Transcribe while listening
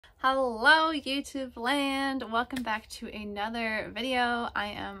Hello YouTube land, welcome back to another video. I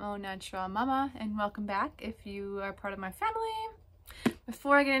am Au Natural Mama and welcome back if you are part of my family.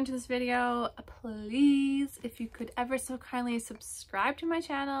 Before I get into this video, please, if you could ever so kindly subscribe to my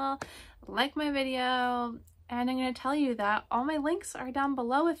channel, like my video, and I'm going to tell you that all my links are down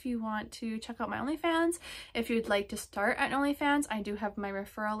below if you want to check out my OnlyFans. If you'd like to start at OnlyFans, I do have my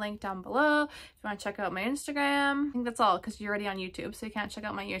referral link down below. If you want to check out my Instagram, I think that's all because you're already on YouTube, so you can't check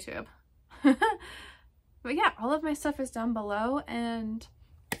out my YouTube. But yeah, all of my stuff is down below, and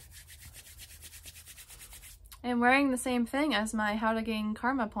I'm wearing the same thing as my how to gain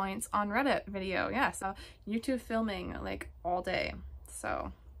karma points on Reddit video. Yeah, so YouTube filming like all day.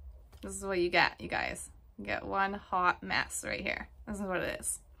 So this is what you get, you guys. Get one hot mess right here. This is what it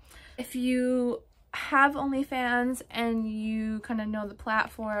is. If you have OnlyFans and you kind of know the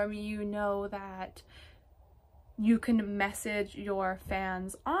platform, you know that you can message your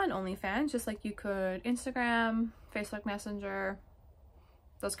fans on OnlyFans just like you could Instagram, Facebook Messenger,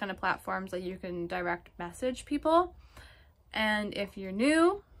 those kind of platforms that you can direct message people. And if you're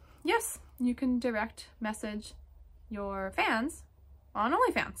new, yes, you can direct message your fans on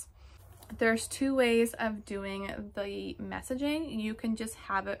OnlyFans. There's two ways of doing the messaging. You can just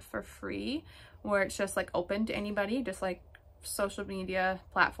have it for free, where it's just like open to anybody, just like social media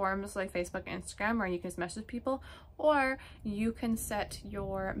platforms like Facebook and Instagram, or you can just message people, or you can set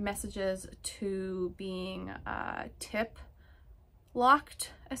your messages to being tip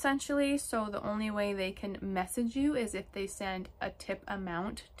locked essentially. So the only way they can message you is if they send a tip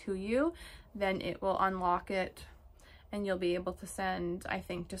amount to you, then it will unlock it and you'll be able to send, I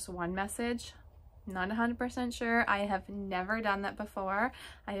think, just one message. Not 100% sure. I have never done that before.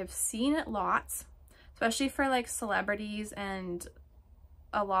 I have seen it lots, especially for like celebrities and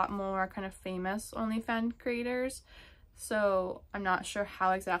a lot more kind of famous OnlyFans creators. So I'm not sure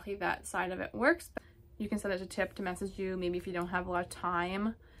how exactly that side of it works, but you can set it to tip to message you, maybe if you don't have a lot of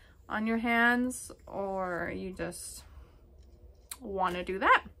time on your hands or you just want to do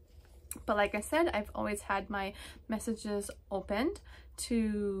that. But like I said, I've always had my messages opened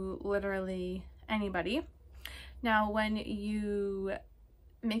to literally anybody. Now, when you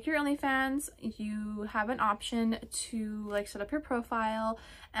make your OnlyFans, you have an option to like set up your profile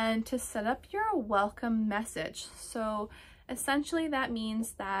and to set up your welcome message. So essentially that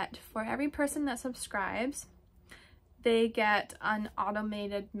means that for every person that subscribes, they get an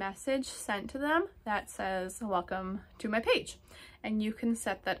automated message sent to them that says, welcome to my page. And you can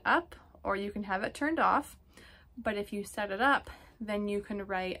set that up or you can have it turned off. But if you set it up, then you can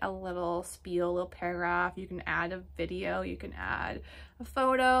write a little spiel, a little paragraph. You can add a video, you can add a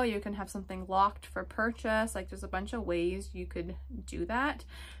photo, you can have something locked for purchase. Like there's a bunch of ways you could do that.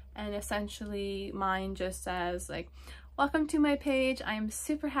 And essentially mine just says like, welcome to my page. I'm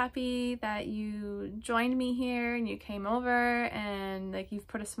super happy that you joined me here and you came over and like you've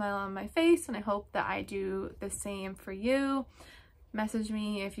put a smile on my face, and I hope that I do the same for you. Message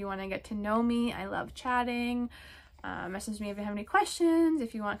me if you want to get to know me. I love chatting. Message me if you have any questions,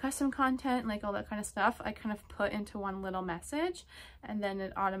 if you want custom content, like all that kind of stuff. I kind of put into one little message and then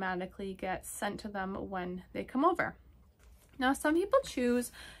it automatically gets sent to them when they come over. Now, some people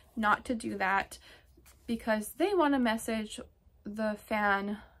choose not to do that because they want to message the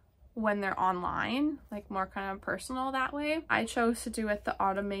fan when they're online, like more kind of personal that way. I chose to do it the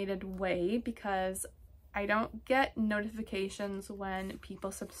automated way because I don't get notifications when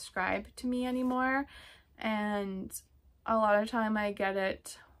people subscribe to me anymore, and a lot of time I get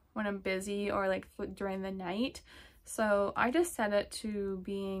it when I'm busy or like during the night. So I just set it to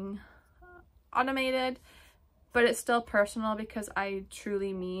being automated, but it's still personal because I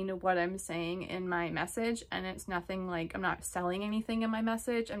truly mean what I'm saying in my message, and it's nothing like I'm not selling anything in my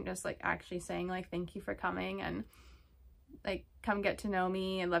message. I'm just like actually saying like thank you for coming and like come get to know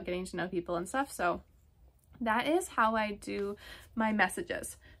me. I love getting to know people and stuff. So that is how I do my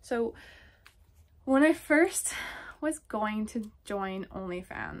messages. So when I first was going to join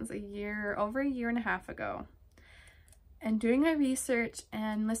OnlyFans over a year and a half ago, and doing my research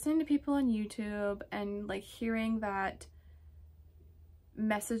and listening to people on YouTube and like hearing that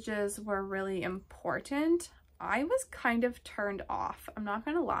messages were really important, I was kind of turned off. I'm not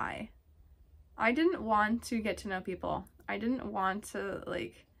gonna lie. I didn't want to get to know people. I didn't want to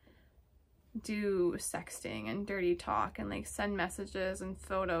like do sexting and dirty talk and like send messages and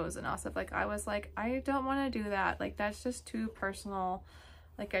photos and all stuff. Like I was like, I don't want to do that. Like that's just too personal.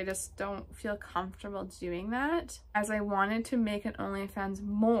 Like I just don't feel comfortable doing that. As I wanted to make an OnlyFans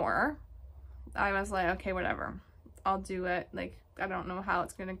more, I was like, okay, whatever, I'll do it. Like I don't know how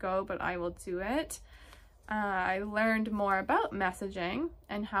it's gonna go, but I will do it. I learned more about messaging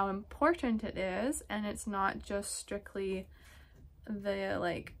and how important it is, and it's not just strictly the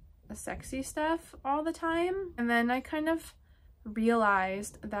like the sexy stuff all the time. And then I kind of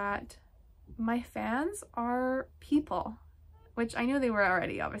realized that my fans are people, which I knew they were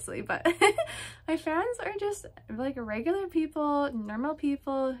already, obviously, but my fans are just like regular people, normal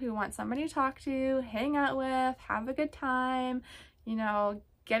people who want somebody to talk to, hang out with, have a good time, you know,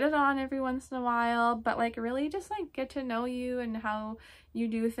 get it on every once in a while, but like really just like get to know you and how you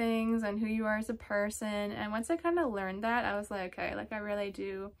do things and who you are as a person. And once I kind of learned that, I was like, okay, like I really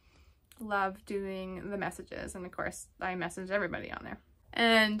do love doing the messages. And of course I message everybody on there.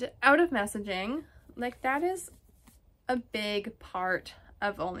 And out of messaging, like that is a big part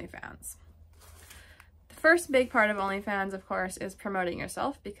of OnlyFans. The first big part of OnlyFans, of course, is promoting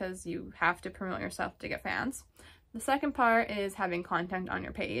yourself, because you have to promote yourself to get fans. The second part is having content on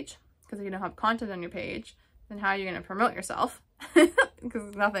your page, because if you don't have content on your page, then how are you going to promote yourself? Because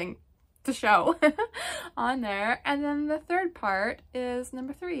there's nothing to show on there. And then the third part is,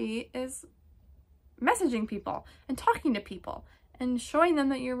 number 3, is messaging people and talking to people and showing them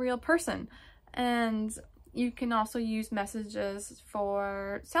that you're a real person. And you can also use messages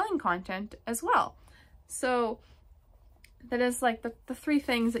for selling content as well. So that is like the 3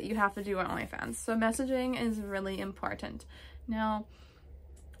 things that you have to do on OnlyFans. So messaging is really important. Now,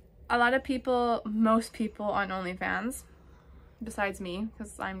 a lot of people, most people on OnlyFans, besides me,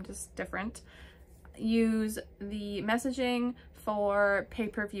 because I'm just different, use the messaging for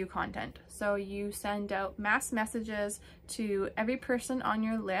pay-per-view content. So you send out mass messages to every person on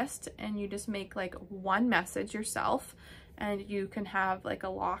your list, and you just make like one message yourself, and you can have like a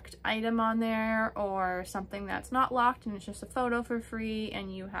locked item on there or something that's not locked and it's just a photo for free,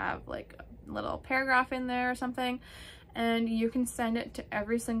 and you have like a little paragraph in there or something, and you can send it to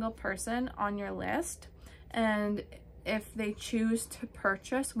every single person on your list. And if they choose to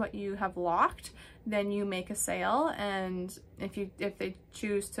purchase what you have locked, then you make a sale, and if they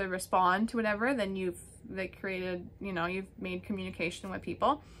choose to respond to whatever, then you've made communication with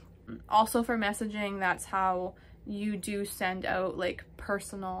people. Also for messaging, that's how you do send out like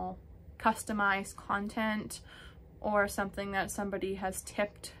personal customized content or something that somebody has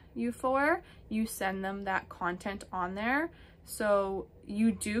tipped you for. You send them that content on there. So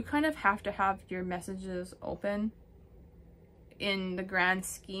you do kind of have to have your messages open in the grand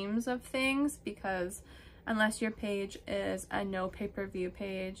schemes of things, because unless your page is a no pay-per-view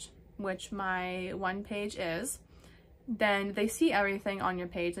page, which my one page is, then they see everything on your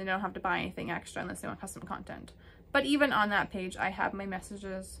page. They don't have to buy anything extra unless they want custom content. But even on that page, I have my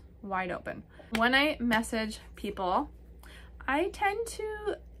messages wide open. When I message people, I tend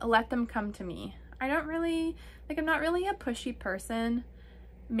to let them come to me. I don't really, like, I'm not really a pushy person.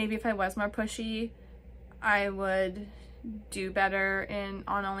 Maybe if I was more pushy, I would do better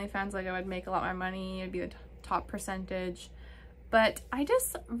on OnlyFans. Like I would make a lot more money, it'd be the top percentage. But I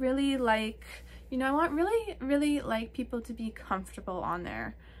just really like, you know, I want really like people to be comfortable on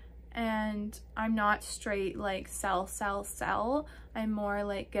there. And I'm not straight like sell. I'm more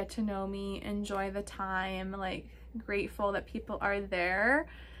like get to know me, enjoy the time, like grateful that people are there.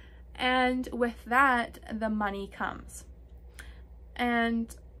 And with that, the money comes.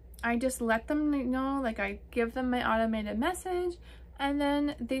 And I just let them know, like I give them my automated message, and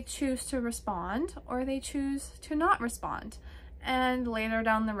then they choose to respond or they choose to not respond. And later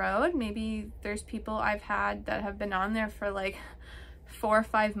down the road, maybe there's people I've had that have been on there for like 4 or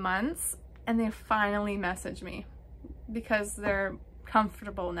 5 months, and they finally message me because they're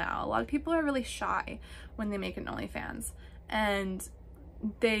comfortable now. A lot of people are really shy when they make an OnlyFans, and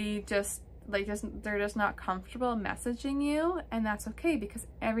they just they're just not comfortable messaging you, and that's okay because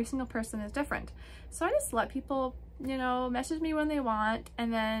every single person is different. So I just let people, you know, message me when they want,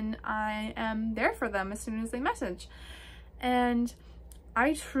 and then I am there for them as soon as they message. And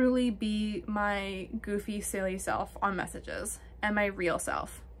I truly be my goofy, silly self on messages and my real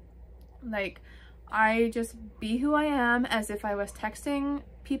self. Like, I just be who I am as if I was texting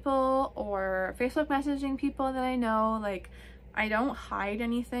people or Facebook messaging people that I know. Like, I don't hide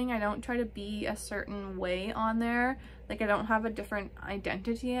anything. I don't try to be a certain way on there. Like, I don't have a different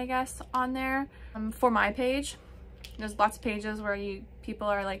identity, I guess, on there. For my page, there's lots of pages where people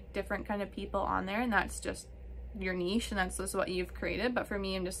are like different kind of people on there, and that's just your niche and that's just what you've created. But for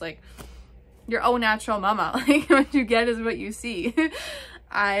me, I'm just like your au natural mama. Like, what you get is what you see.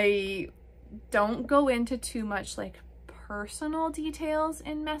 I don't go into too much like personal details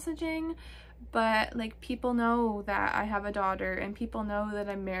in messaging, but like people know that I have a daughter, and people know that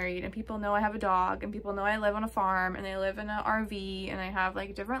I'm married, and people know I have a dog, and people know I live on a farm and I live in an RV and I have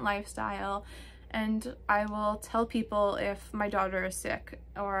like a different lifestyle. and I will tell people if my daughter is sick,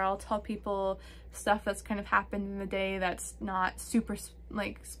 or I'll tell people stuff that's kind of happened in the day that's not super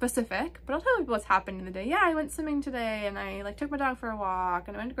like specific, but I'll tell people what's happened in the day. Yeah, I went swimming today, and I like took my dog for a walk,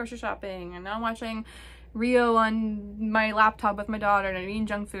 and I went grocery shopping, and now I'm watching Rio on my laptop with my daughter, and I'm eating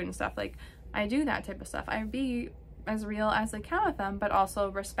junk food and stuff. Like, I do that type of stuff. I be as real as I can with them, but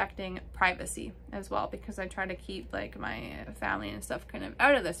also respecting privacy as well, because I try to keep like my family and stuff kind of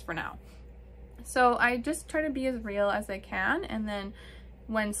out of this for now. So I just try to be as real as I can, and then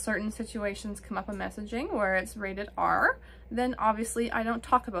when certain situations come up in messaging where it's rated R, then obviously I don't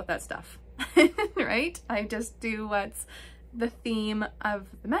talk about that stuff, right? I just do what's the theme of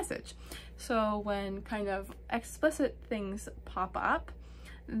the message. So when kind of explicit things pop up,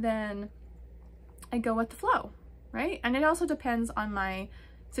 then I go with the flow, right? And it also depends on my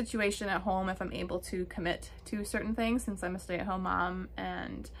situation at home, if I'm able to commit to certain things, since I'm a stay-at-home mom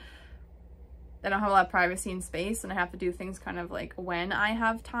and I don't have a lot of privacy and space, and I have to do things kind of like when I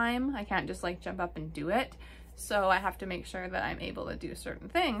have time. I can't just like jump up and do it. So I have to make sure that I'm able to do certain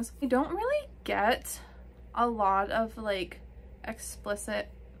things. I don't really get a lot of like explicit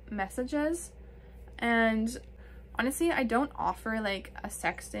messages, and honestly, I don't offer like a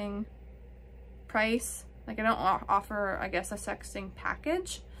sexting price. Like, I don't offer, I guess, a sexting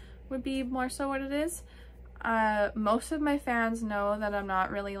package would be more so what it is. Most of my fans know that I'm not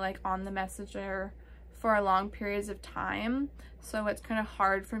really like on the messenger for long periods of time, so it's kind of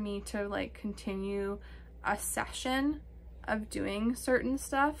hard for me to like continue a session of doing certain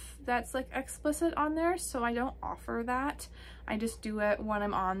stuff that's like explicit on there, so I don't offer that. I just do it when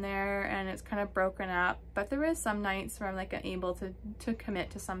I'm on there, and it's kind of broken up. But there is some nights where I'm like able to commit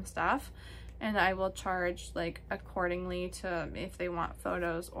to some stuff, and I will charge like accordingly to if they want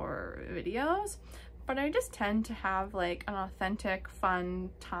photos or videos. But I just tend to have like an authentic,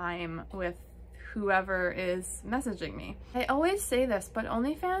 fun time with whoever is messaging me. I always say this, but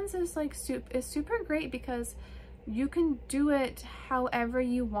OnlyFans is like super great because you can do it however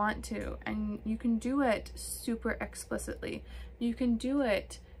you want to, and you can do it super explicitly. You can do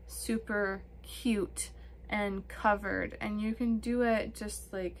it super cute and covered, and you can do it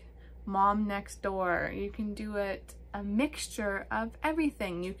just like mom next door. You can do it a mixture of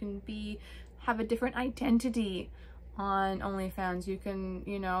everything. You can have a different identity on OnlyFans. You can,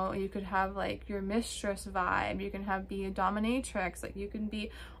 you know, you could have like your mistress vibe. You can be a dominatrix. Like, you can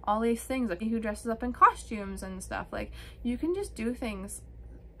be all these things, like who dresses up in costumes and stuff. Like, you can just do things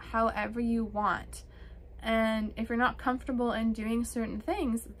however you want. And if you're not comfortable in doing certain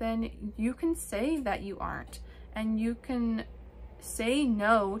things, then you can say that you aren't, and you can say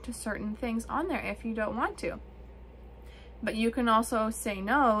no to certain things on there if you don't want to. But you can also say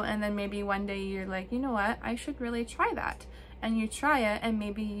no, and then maybe one day you're like, you know what, I should really try that. And you try it, and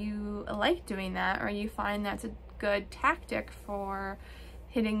maybe you like doing that, or you find that's a good tactic for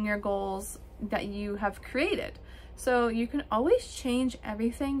hitting your goals that you have created. So you can always change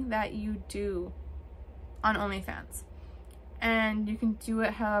everything that you do on OnlyFans. And you can do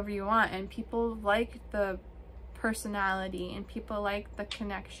it however you want. And people like the personality, and people like the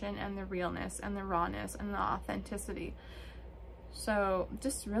connection and the realness and the rawness and the authenticity. So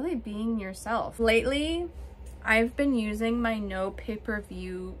just really being yourself. Lately, I've been using my no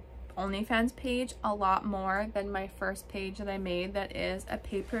pay-per-view OnlyFans page a lot more than my first page that I made that is a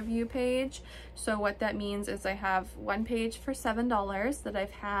pay-per-view page. So what that means is I have one page for $7 that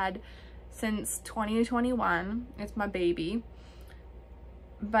I've had since 2021. It's my baby.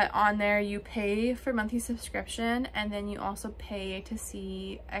 But on there you pay for monthly subscription, and then you also pay to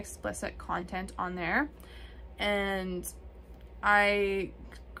see explicit content on there. And I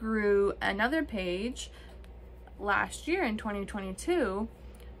grew another page last year in 2022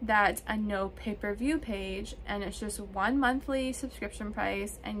 that's a no pay-per-view page, and it's just one monthly subscription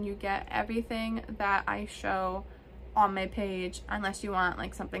price, and you get everything that I show on my page, unless you want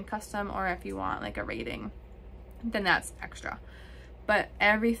like something custom, or if you want like a rating, then that's extra. But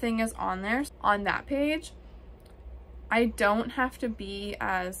everything is on there. On that page, I don't have to be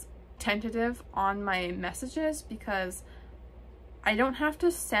as tentative on my messages, because I don't have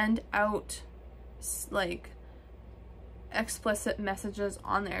to send out like explicit messages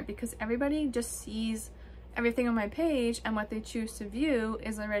on there, because everybody just sees everything on my page, and what they choose to view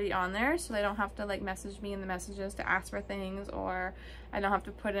is already on there. So they don't have to like message me in the messages to ask for things, or I don't have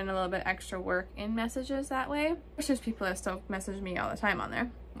to put in a little bit extra work in messages that way. There's just people that still message me all the time on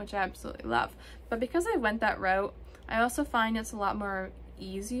there, which I absolutely love. But because I went that route, I also find it's a lot more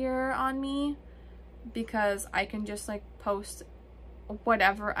easier on me, because I can just like post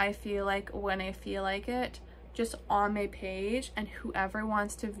whatever I feel like when I feel like it, just on my page, and whoever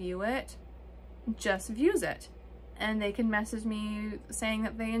wants to view it just views it. And they can message me saying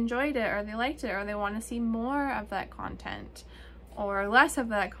that they enjoyed it or they liked it or they want to see more of that content or less of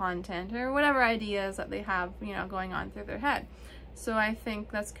that content or whatever ideas that they have, you know, going on through their head. So I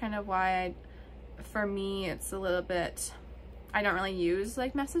think that's kind of why for me, it's a little bit, I don't really use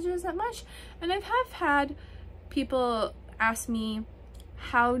like messages that much. And have had people ask me,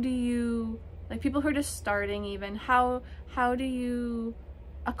 how do you, like people who are just starting even, how do you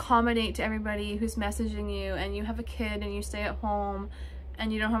accommodate to everybody who's messaging you and you have a kid and you stay at home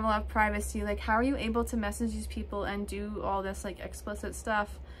and you don't have a lot of privacy? Like, how are you able to message these people and do all this like explicit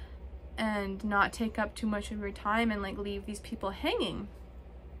stuff and not take up too much of your time and like leave these people hanging?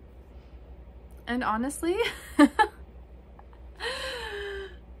 And honestly,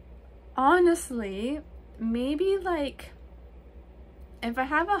 maybe like if I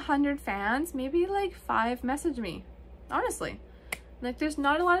have 100 fans, maybe like 5 message me, honestly. Like, there's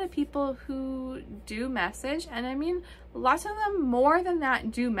not a lot of people who do message, and I mean, lots of them more than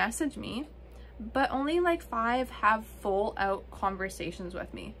that do message me, but only like 5 have full out conversations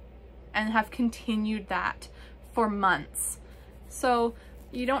with me and have continued that for months. So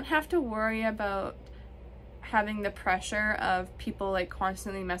you don't have to worry about having the pressure of people like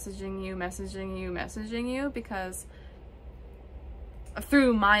constantly messaging you, because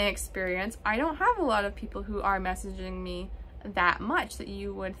through my experience, I don't have a lot of people who are messaging me that much that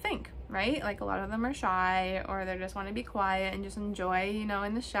you would think, right? Like, a lot of them are shy or they just want to be quiet and just enjoy, you know,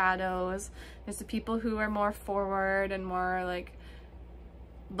 in the shadows. There's the people who are more forward and more like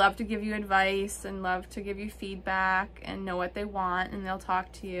love to give you advice and love to give you feedback and know what they want, and they'll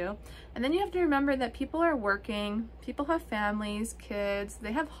talk to you. And then you have to remember that people are working, people have families, kids,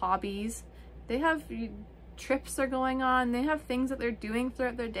 they have hobbies, they have trips they're going on, they have things that they're doing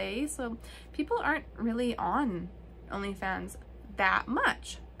throughout their day. So people aren't really on OnlyFans that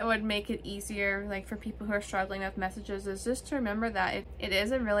much. It would make it easier, like for people who are struggling with messages, is just to remember that it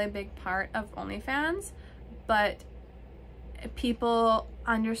is a really big part of OnlyFans, but people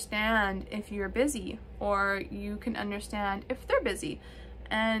understand if you're busy, or you can understand if they're busy,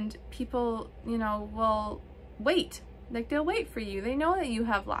 and people, you know, will wait. Like, they'll wait for you. They know that you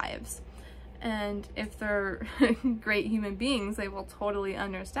have lives, and if they're great human beings, they will totally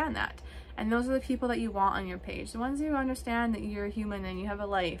understand that. And those are the people that you want on your page, the ones who understand that you're human and you have a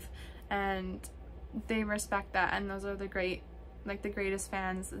life, and they respect that. And those are the greatest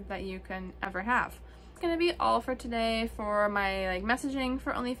fans that you can ever have. It's gonna be all for today for my like messaging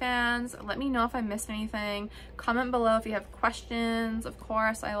for OnlyFans. Let me know if I missed anything. Comment below if you have questions. Of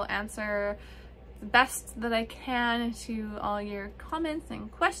course, I will answer the best that I can to all your comments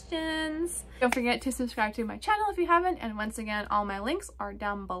and questions. Don't forget to subscribe to my channel if you haven't, and once again, all my links are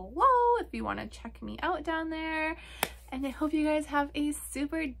down below if you want to check me out down there. And I hope you guys have a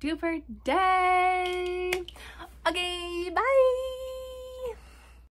super duper day. Okay, bye!